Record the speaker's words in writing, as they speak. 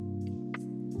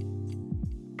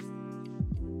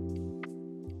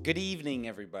Good evening,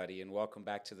 everybody, and welcome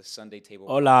back to the Sunday Table.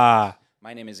 Hola.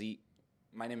 My name is Nadyel.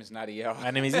 My name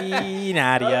is I don't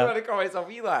Nadia. want to call myself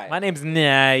Eli. My name's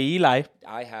Eli.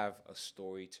 I have a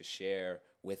story to share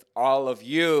with all of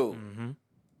you. Mm-hmm.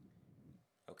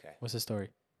 Okay. What's the story?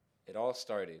 It all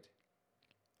started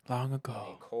Long on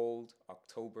ago. a cold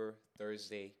October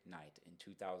Thursday night in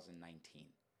 2019.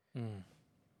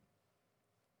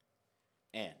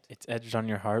 And It's etched on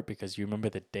your heart because you remember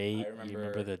the date. I You remember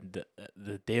remember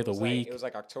the day of the week. It was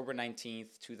like October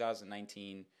 19th,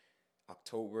 2019.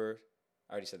 October,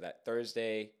 I already said that.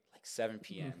 Thursday, like 7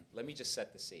 p.m. Let me just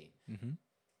set the scene. Mm-hmm.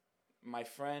 My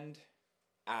friend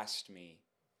asked me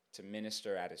to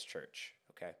minister at his church,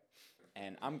 okay?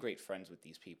 And I'm great friends with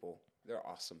these people. They're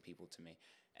awesome people to me.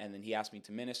 And then he asked me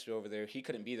to minister over there. He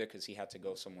couldn't be there because he had to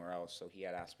go somewhere else. So he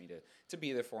had asked me to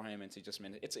be there for him and to just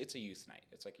minister. It's a youth night.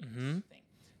 It's like a youth thing.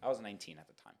 I was 19 at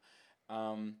the time.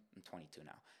 I'm 22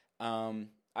 now.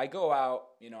 I go out,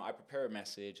 I prepare a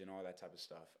message and all that type of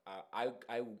stuff.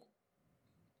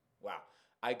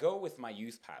 I go with my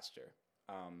youth pastor.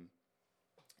 I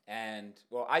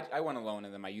went alone,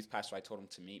 and then my youth pastor, I told him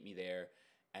to meet me there.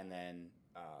 And then,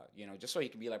 just so he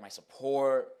could be like my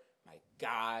support, my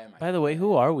guy. By the way,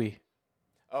 who are we?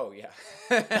 Oh, yeah.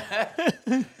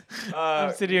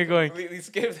 I'm sitting here going, completely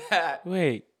skip that.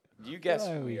 wait. You guessed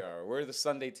who we are. We're the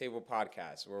Sunday Table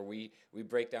Podcast, where we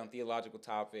break down theological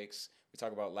topics. We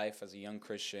talk about life as a young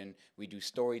Christian. We do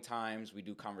story times. We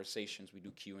do conversations. We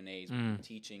do Q&As. We do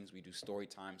teachings. We do story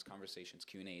times, conversations,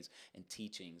 Q&As, and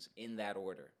teachings in that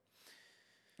order.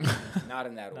 Not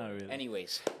in that order. Really.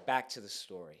 Anyways, back to the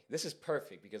story. This is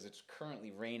perfect because it's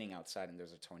currently raining outside and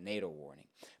there's a tornado warning.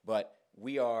 But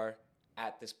we are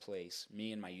at this place,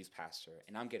 me and my youth pastor,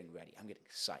 and I'm getting ready. I'm getting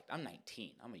psyched. I'm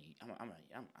 19. I'm a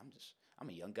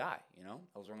young guy.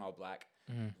 I was wearing all black,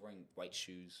 wearing white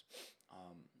shoes.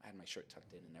 I had my shirt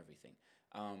tucked in and everything.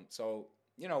 So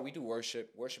we do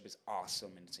worship. Worship is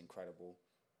awesome and it's incredible,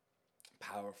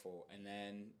 powerful. And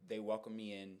then they welcome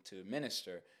me in to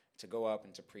minister, to go up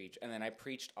and to preach. And then I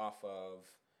preached off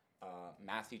of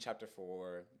Matthew chapter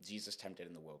 4, Jesus tempted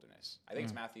in the wilderness. I think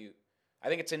it's Matthew. I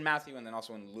think it's in Matthew and then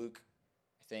also in Luke.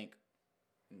 I think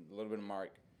a little bit of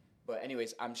Mark. But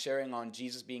anyways, I'm sharing on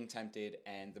Jesus being tempted,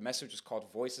 and the message is called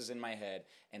Voices in My Head,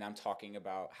 and I'm talking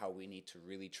about how we need to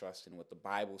really trust in what the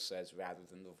Bible says rather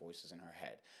than the voices in our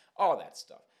head. All that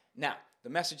stuff. Now, the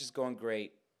message is going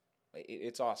great.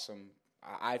 It's awesome.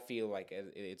 I feel like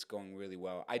it's going really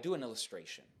well. I do an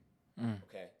illustration.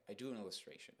 Okay? I do an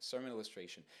illustration, a sermon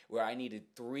illustration, where I needed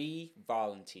 3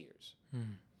 volunteers.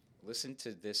 Listen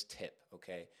to this tip,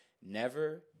 okay?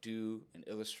 Never do an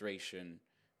illustration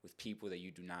with people that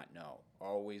you do not know.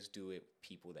 Always do it with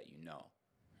people that you know.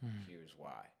 Here's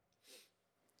why.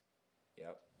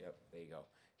 Yep, there you go.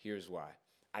 Here's why.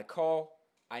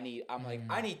 I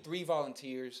need 3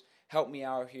 volunteers. Help me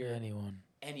out here.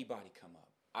 Anybody come up.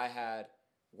 I had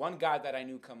one guy that I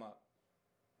knew come up.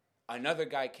 Another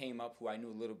guy came up who I knew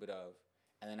a little bit of.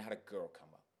 And then I had a girl come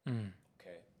up.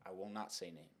 Okay? I will not say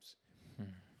names.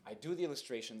 I do the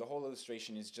illustration. The whole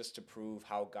illustration is just to prove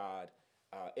how God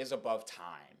is above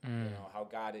time. How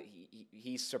God,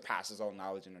 he surpasses all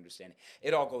knowledge and understanding.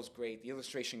 It all goes great. The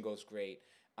illustration goes great.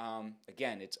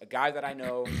 Again, it's a guy that I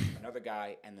know, another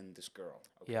guy, and then this girl.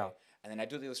 Okay? Yeah. And then I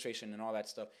do the illustration and all that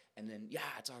stuff. And then,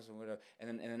 it's awesome, whatever.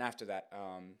 And then after that,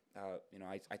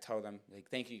 I tell them, like,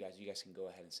 thank you guys. You guys can go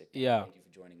ahead and sit down. Yeah. Thank you for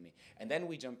joining me. And then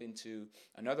we jump into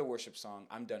another worship song.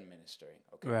 I'm done ministering.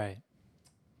 Okay. Right.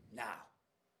 Now,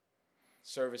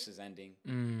 service is ending.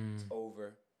 It's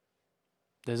over.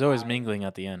 There's always mingling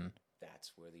at the end.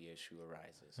 That's where the issue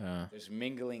arises. There's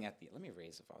mingling at the end. Let me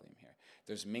raise the volume here.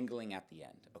 There's mingling at the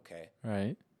end, okay?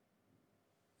 Right.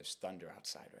 There's thunder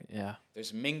outside right now. Yeah.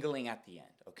 There's mingling at the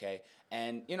end, okay?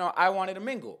 And, I wanted to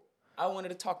mingle. I wanted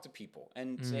to talk to people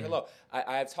and say hello.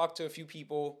 I've talked to a few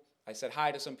people. I said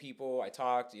hi to some people. I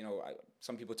talked.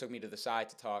 Some people took me to the side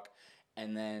to talk.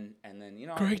 And then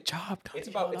Great job. It's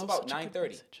about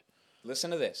 9:30. Listen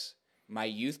to this. My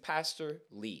youth pastor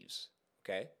leaves,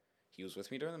 okay? He was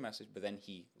with me during the message, but then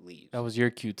he leaves. That was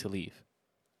your cue to leave.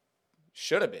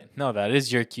 Should have been. No, that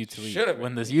is your cue to leave. Should have been.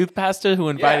 When this youth pastor who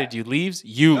invited you leaves,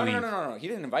 you leave. No. He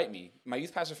didn't invite me. My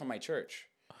youth pastor from my church.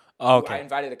 Oh, okay. I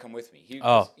invited to come with me. He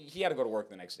had to go to work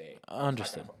the next day.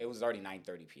 Understood. It was already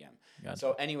 9:30 p.m. Gotcha.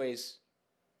 So anyways,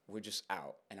 we're just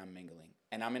out, and I'm mingling.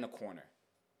 And I'm in a corner.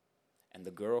 And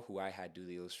the girl who I had do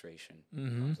the illustration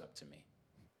comes up to me.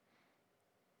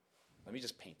 Let me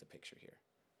just paint the picture here.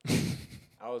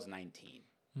 I was 19,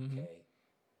 okay?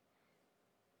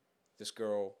 This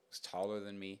girl was taller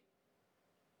than me.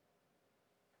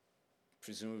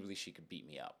 Presumably, she could beat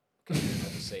me up. Okay?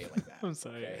 just say it like that. I'm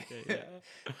sorry. Okay. Okay,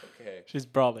 yeah. Okay. She's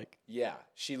brolic. Yeah.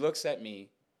 She looks at me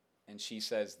and she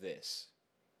says this.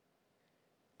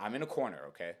 I'm in a corner,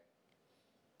 okay?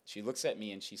 She looks at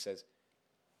me and she says,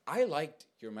 I liked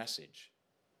your message,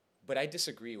 but I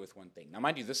disagree with one thing. Now,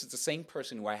 mind you, this is the same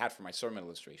person who I had for my sermon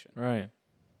illustration. Right.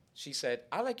 She said,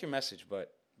 I like your message,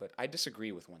 but I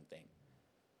disagree with one thing.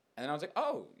 And then I was like,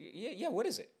 oh, yeah, what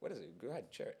is it? What is it? Go ahead,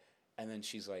 share it. And then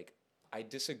she's like, I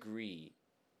disagree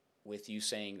with you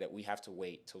saying that we have to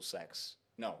wait till sex.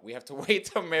 No, we have to wait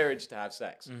till marriage to have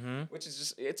sex, which is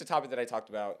just, it's a topic that I talked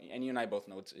about, and you and I both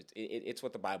know it's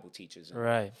what the Bible teaches.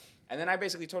 Right. And then I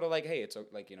basically told her, like, hey, it's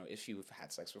like, if you've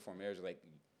had sex before marriage, like,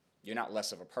 you're not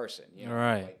less of a person. You know?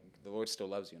 Right. Like, the Lord still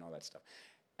loves you and all that stuff.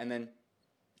 And then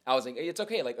I was like, it's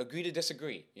okay, like, agree to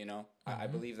disagree, you know? I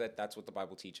believe that that's what the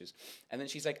Bible teaches. And then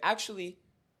she's like, actually,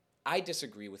 I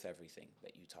disagree with everything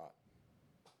that you taught.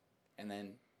 And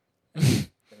then,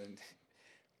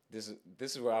 this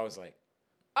is where I was like,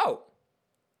 oh,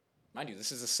 mind you,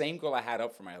 this is the same girl I had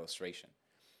up for my illustration.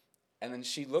 And then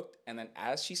she looked, and then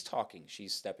as she's talking,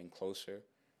 she's stepping closer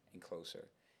and closer.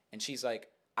 And she's like,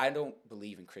 I don't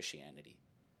believe in Christianity.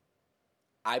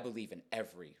 I believe in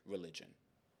every religion.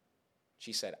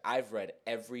 She said, I've read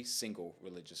every single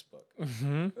religious book.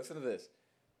 Listen to this.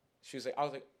 She was like, I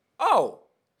was like, oh.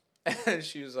 And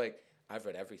she was like, I've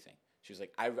read everything. She was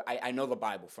like, I know the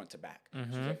Bible front to back.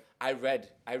 She was like, I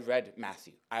read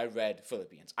Matthew. I read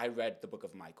Philippians. I read the book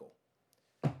of Michael.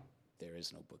 There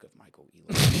is no book of Michael,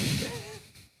 Eli.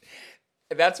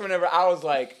 That's whenever I was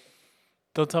like,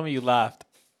 Don't tell me you laughed.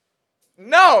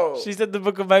 no. She said the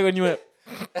book of Michael and you went,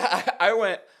 I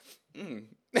went,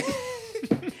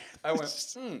 I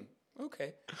went,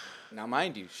 okay. Now,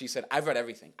 mind you, she said, I've read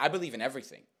everything. I believe in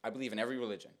everything. I believe in every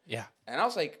religion. yeah. And I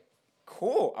was like,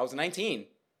 cool. I was 19.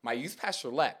 My youth pastor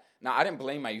left. Now, I didn't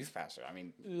blame my youth pastor. I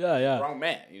mean, Yeah. wrong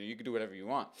man. You can do whatever you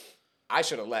want. I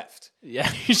should have left.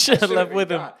 Yeah, you should have left with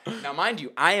him. Now, mind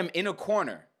you, I am in a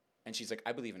corner. And she's like,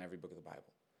 I believe in every book of the Bible.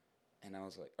 And I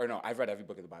was like, or no, I've read every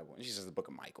book of the Bible. And she says the book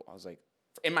of Michael. I was like,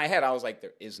 in my head, I was like,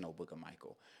 there is no book of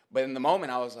Michael. But in the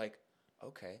moment, I was like,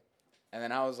 okay. And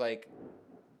then I was like,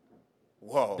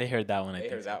 whoa. They heard that one, They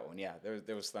heard that one, yeah.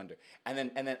 There was thunder. And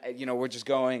then we're just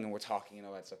going and we're talking and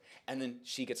all that stuff. And then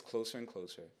she gets closer and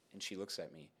closer, and she looks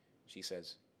at me. She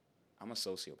says, I'm a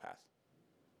sociopath.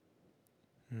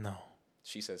 No.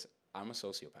 She says, I'm a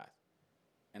sociopath.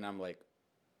 And I'm like,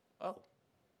 oh.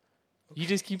 Okay. You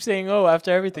just keep saying, oh,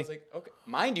 after I everything. was like, okay.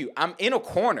 Mind you, I'm in a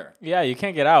corner. Yeah, you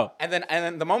can't get out. And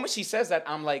then the moment she says that,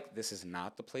 I'm like, this is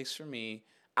not the place for me.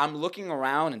 I'm looking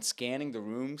around and scanning the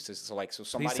rooms so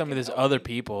somebody. Please tell me there's help other me.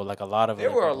 people, like a lot of There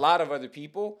other were a people. lot of other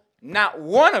people. Not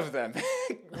one of them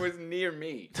was near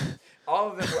me.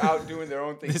 All of them were out doing their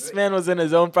own things. This man was in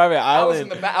his own private I was in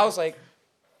island. the back. I was like,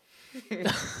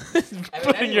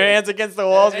 Putting your hands against the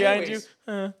walls behind you.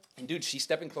 and dude, she's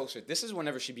stepping closer. This is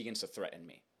whenever she begins to threaten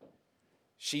me.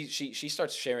 She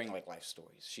starts sharing like life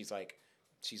stories. She's like,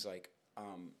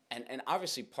 and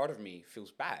obviously part of me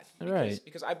feels bad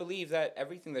because I believe that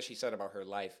everything that she said about her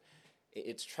life,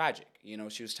 it's tragic. You know,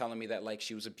 she was telling me that like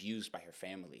she was abused by her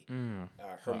family.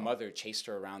 Her mother chased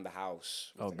her around the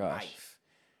house with a knife.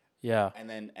 Yeah. And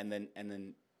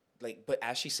then like, but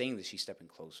as she's saying this, she's stepping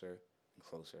closer and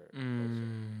closer and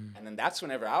closer. And then that's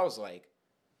whenever I was like,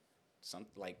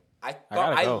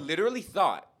 I literally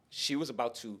thought she was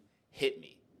about to hit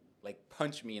me, like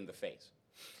punch me in the face.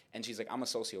 And she's like, I'm a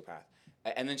sociopath.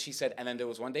 And then she said, and then there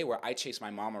was one day where I chased my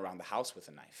mom around the house with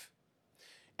a knife.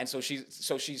 And so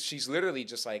she's literally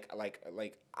just like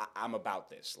I'm about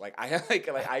this. Like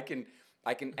I can.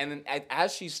 And then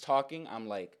as she's talking, I'm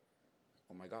like,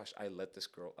 oh my gosh, I let this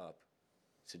girl up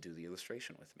to do the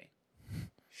illustration with me.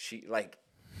 She like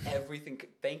everything.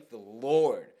 Thank the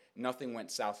Lord, nothing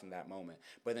went south in that moment.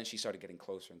 But then she started getting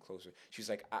closer and closer. She's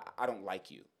like, I don't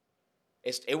like you.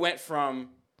 It went from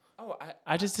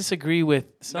I just disagree with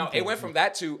something. No, it went from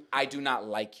that to I do not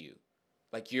like you.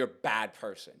 Like, you're a bad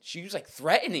person. She was, like,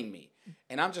 threatening me.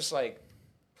 And I'm just like,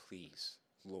 please,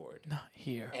 Lord. Not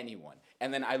here. Anyone.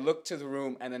 And then I look to the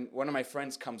room, and then one of my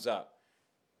friends comes up.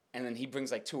 And then he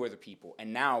brings, like, 2 other people.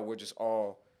 And now we're just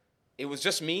all, it was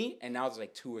just me, and now there's,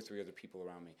 like, 2 or 3 other people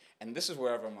around me. And this is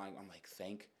wherever I'm like,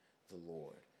 thank the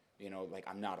Lord. You know, like,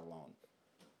 I'm not alone.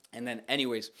 And then,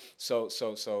 anyways, so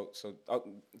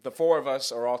the 4 of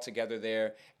us are all together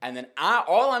there. And then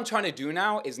all I'm trying to do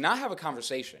now is not have a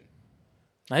conversation.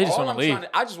 I just want to leave.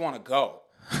 I just want to go.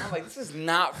 I'm like, this is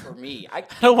not for me. I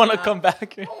don't want to come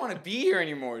back here. I don't want to be here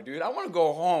anymore, dude. I want to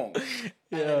go home.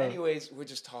 And then anyways, we're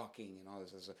just talking and all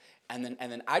this stuff. And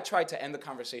then I tried to end the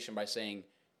conversation by saying,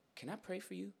 can I pray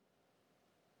for you?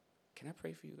 can I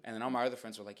pray for you? And then all my other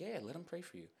friends were like, yeah, let him pray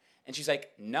for you. And she's like,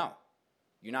 no,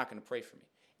 you're not going to pray for me.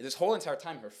 And this whole entire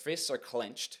time, her fists are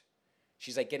clenched.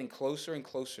 She's like getting closer and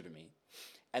closer to me.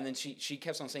 And then she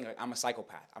kept on saying, like, I'm a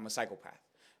psychopath. I'm a psychopath.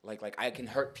 Like I can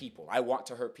hurt people. I want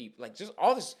to hurt people. Like just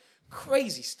all this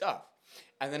crazy stuff.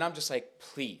 And then I'm just like,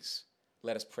 please,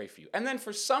 let us pray for you. And then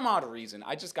for some odd reason,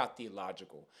 I just got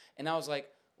theological. And I was like,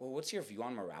 well, what's your view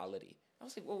on morality? I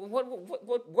was like, well,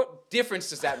 what difference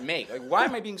does that make? Like, why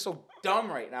am I being so dumb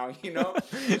right now, you know?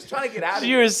 Just trying to get out of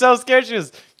You here. were so scared.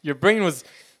 Your brain was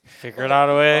figured out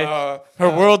a way. Her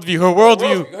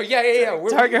worldview. Yeah.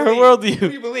 Target her worldview. Who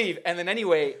do you believe? And then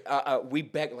anyway, we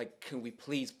begged, like, can we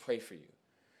please pray for you?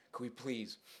 Can we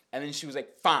please? And then she was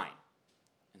like, fine.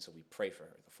 And so we pray for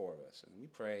her, the four of us. And we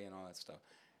pray and all that stuff.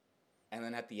 And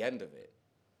then at the end of it,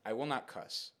 I will not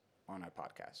cuss on our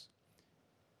podcast.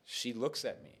 She looks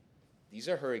at me. These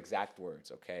are her exact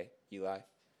words, okay, Eli?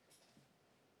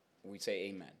 We say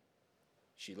amen.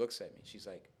 She looks at me. She's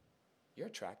like, you're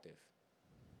attractive.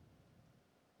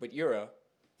 But you're a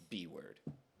B word.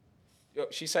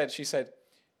 She said,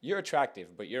 you're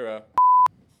attractive, but you're a...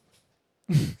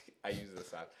 I use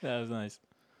this out. That was nice.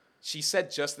 She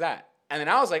said just that. And then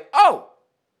I was like, oh,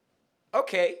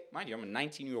 okay. Mind you, I'm a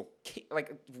 19-year-old kid.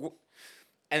 Like,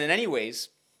 and then anyways,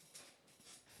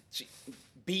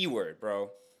 B word, bro.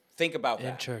 Think about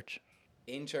that.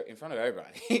 In church, in front of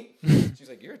everybody. She's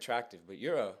like, you're attractive, but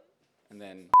you're a... And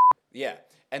then, yeah.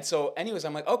 And so anyways,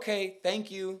 I'm like, okay, thank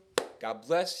you. God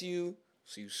bless you.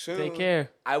 See you soon. Take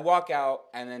care. I walk out,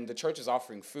 and then the church is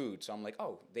offering food. So I'm like,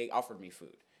 oh, they offered me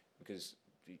food. Because,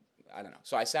 I don't know.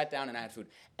 So I sat down, and I had food.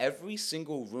 Every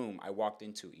single room I walked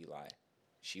into, Eli,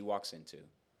 she walks into.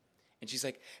 And she's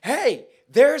like, hey,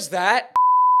 there's that.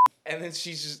 And then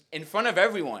she's just in front of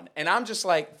everyone. And I'm just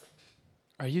like...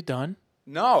 Are you done?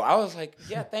 No, I was like,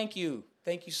 yeah, thank you.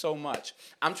 Thank you so much.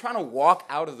 I'm trying to walk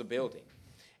out of the building.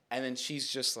 And then she's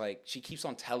just like, she keeps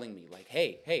on telling me, like,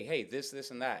 hey,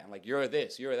 this, and that. And like, you're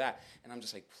this, you're that. And I'm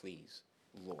just like, please,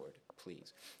 Lord,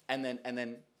 please. And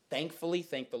then thankfully,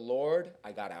 thank the Lord,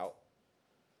 I got out.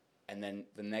 And then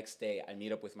the next day, I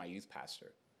meet up with my youth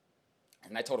pastor.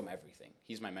 And I told him everything.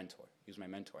 He's my mentor. He was my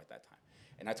mentor at that time.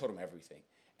 And I told him everything.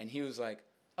 And he was like,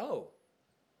 oh,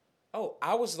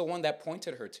 I was the one that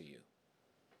pointed her to you.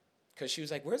 Because she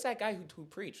was like, where's that guy who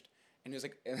preached? And he was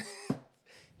like,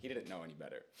 he didn't know any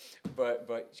better. But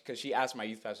because she asked my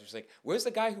youth pastor, she's like, where's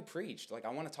the guy who preached? Like, I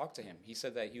want to talk to him. He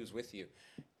said that he was with you.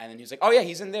 And then he was like, oh, yeah,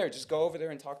 he's in there. Just go over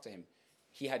there and talk to him.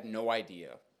 He had no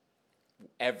idea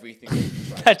everything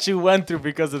that you went through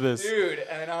because of this. Dude,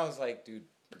 and then I was like, dude,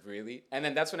 really? And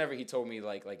then that's whenever he told me,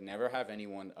 like never have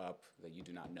anyone up that you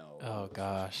do not know. Oh,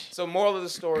 gosh. So moral of the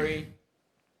story,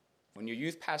 when your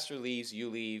youth pastor leaves, you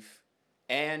leave.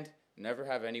 And never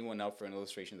have anyone up for an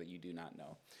illustration that you do not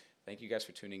know. Thank you guys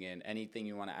for tuning in. Anything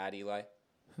you want to add, Eli?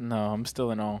 No, I'm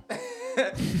still in awe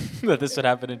that this would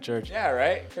happen in church. Yeah,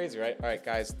 right? Crazy, right? All right,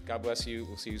 guys. God bless you.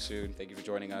 We'll see you soon. Thank you for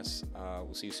joining us.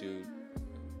 We'll see you soon.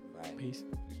 Bye. Peace.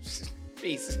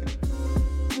 Peace.